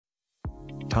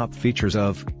Top features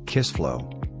of Kissflow.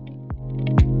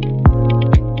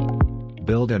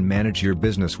 Build and manage your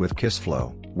business with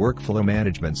Kissflow. Workflow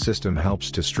management system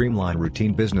helps to streamline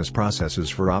routine business processes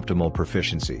for optimal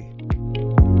proficiency.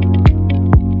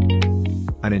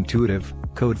 An intuitive,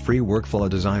 code-free workflow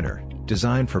designer,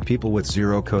 designed for people with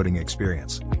zero coding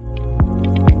experience.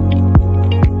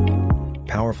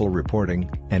 Powerful reporting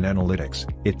and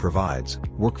analytics. It provides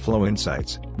workflow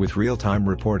insights with real-time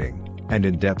reporting and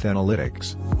in-depth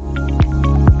analytics.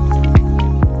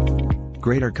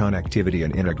 Greater connectivity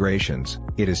and integrations.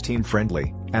 It is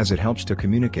team-friendly, as it helps to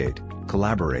communicate,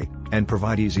 collaborate, and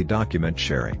provide easy document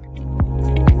sharing.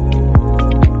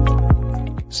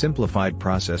 Simplified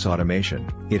process automation.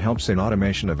 It helps in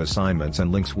automation of assignments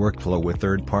and links workflow with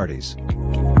third parties.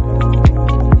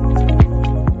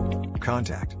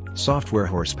 Contact software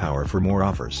horsepower for more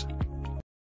offers.